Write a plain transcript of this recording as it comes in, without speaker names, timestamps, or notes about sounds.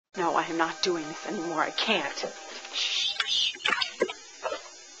No, I am not doing this anymore. I can't. Shh.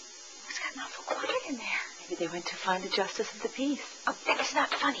 It's gotten awful quiet in there. Maybe they went to find a justice of the peace. Oh, that is not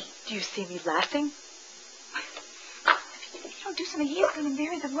funny. Do you see me laughing? If you don't do something, he is going to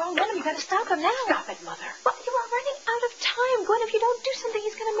marry the wrong one. We've got to stop him now. Stop it, Mother. Well, you are running out of time, Gwen. If you don't do something,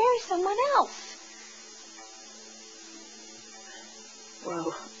 he's going to marry someone else.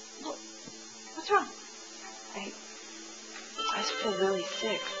 Whoa. Well, what's wrong? I just feel really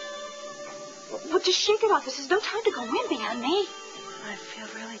sick. Well, just shake it off. This is no time to go wimpy on me. I feel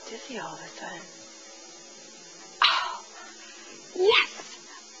really dizzy all of a sudden. Oh, yes.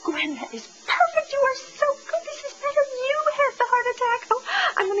 Gwen, that is perfect. You are so good. This is better. You had the heart attack. Oh,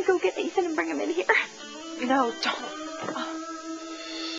 I'm going to go get Ethan and bring him in here. No, don't.